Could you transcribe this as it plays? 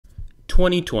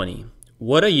2020.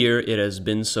 What a year it has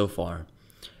been so far.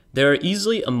 There are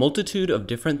easily a multitude of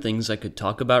different things I could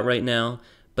talk about right now,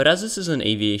 but as this is an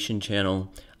aviation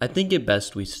channel, I think it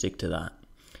best we stick to that.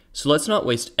 So let's not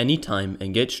waste any time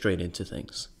and get straight into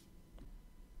things.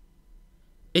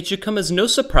 It should come as no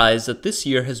surprise that this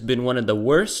year has been one of the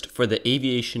worst for the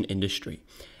aviation industry,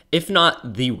 if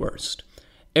not the worst.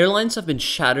 Airlines have been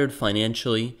shattered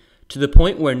financially, to the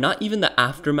point where not even the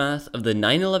aftermath of the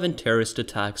 9/11 terrorist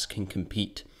attacks can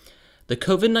compete. The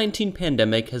COVID-19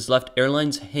 pandemic has left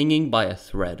airlines hanging by a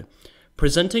thread,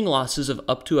 presenting losses of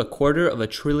up to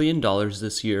 $250 billion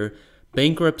this year,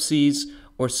 bankruptcies,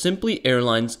 or simply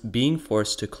airlines being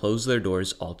forced to close their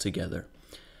doors altogether.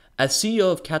 As CEO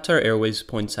of Qatar Airways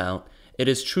points out, it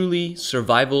is truly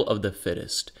survival of the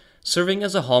fittest, serving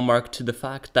as a hallmark to the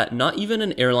fact that not even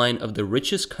an airline of the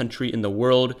richest country in the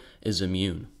world is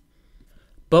immune.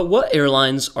 But what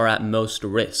airlines are at most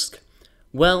risk?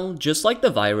 Well, just like the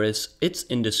virus, it's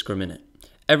indiscriminate.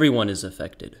 Everyone is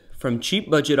affected, from cheap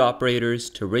budget operators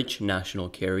to rich national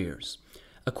carriers.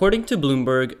 According to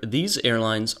Bloomberg, these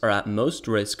airlines are at most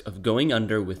risk of going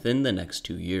under within the next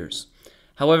 2 years.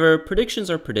 However, predictions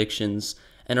are predictions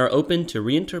and are open to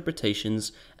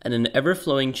reinterpretations and an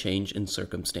ever-flowing change in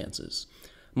circumstances.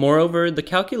 Moreover, the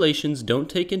calculations don't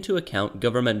take into account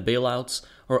government bailouts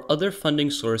or other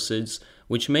funding sources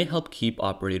which may help keep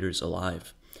operators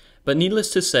alive. But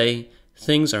needless to say,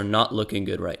 things are not looking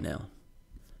good right now.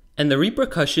 And the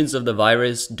repercussions of the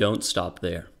virus don't stop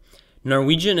there.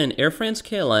 Norwegian and Air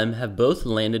France-KLM have both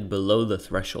landed below the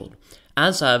threshold,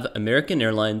 as have American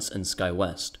Airlines and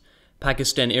SkyWest.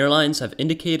 Pakistan Airlines have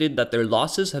indicated that their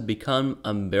losses have become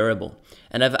unbearable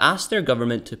and have asked their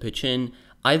government to pitch in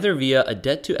either via a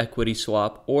debt-to-equity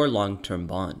swap or long-term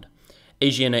bond.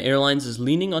 Asiana Airlines is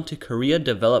leaning onto Korea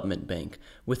Development Bank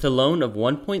with a loan of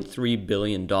 $1.3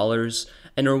 billion,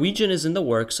 and Norwegian is in the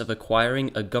works of acquiring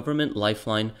a government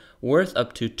lifeline worth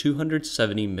up to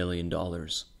 $270 million.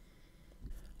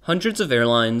 Hundreds of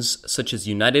airlines, such as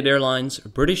United Airlines,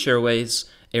 British Airways,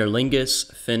 Aer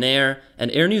Lingus, Finnair,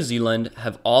 and Air New Zealand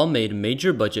have all made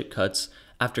major budget cuts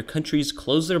after countries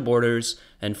closed their borders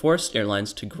and forced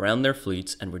airlines to ground their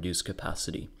fleets and reduce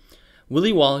capacity.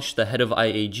 Willie Walsh, the head of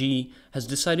IAG, has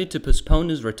decided to postpone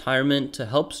his retirement to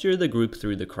help steer the group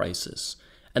through the crisis.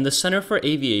 And the Center for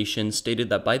Aviation stated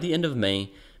that by the end of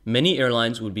May, many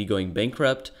airlines would be going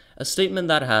bankrupt, a statement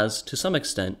that has, to some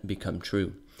extent, become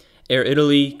true. Air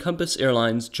Italy, Compass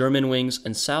Airlines, Germanwings,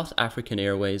 and South African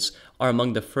Airways are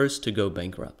among the first to go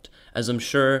bankrupt, as I'm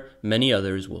sure many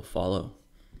others will follow.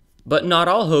 But not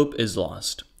all hope is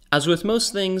lost. As with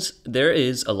most things, there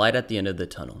is a light at the end of the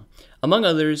tunnel. Among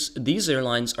others, these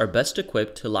airlines are best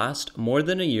equipped to last more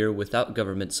than a year without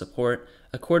government support,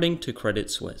 according to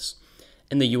Credit Suisse.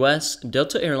 In the US,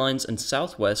 Delta Airlines and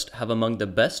Southwest have among the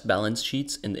best balance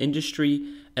sheets in the industry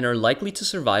and are likely to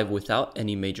survive without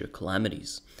any major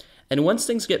calamities. And once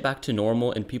things get back to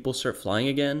normal and people start flying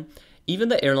again, even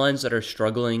the airlines that are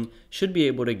struggling should be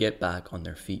able to get back on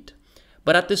their feet.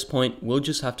 But at this point, we'll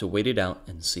just have to wait it out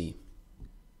and see.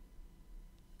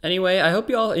 Anyway, I hope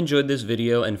you all enjoyed this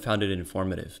video and found it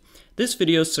informative. This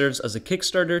video serves as a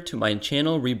Kickstarter to my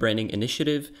channel rebranding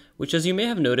initiative, which as you may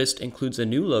have noticed includes a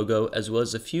new logo as well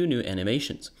as a few new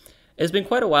animations. It's been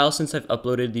quite a while since I've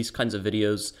uploaded these kinds of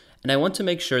videos, and I want to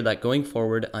make sure that going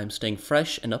forward I'm staying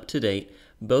fresh and up to date,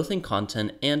 both in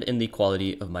content and in the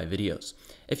quality of my videos.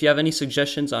 If you have any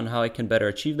suggestions on how I can better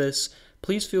achieve this,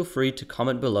 please feel free to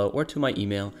comment below or to my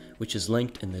email, which is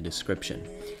linked in the description.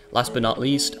 Last but not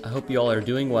least, I hope you all are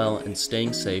doing well and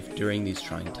staying safe during these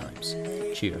trying times.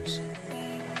 Cheers.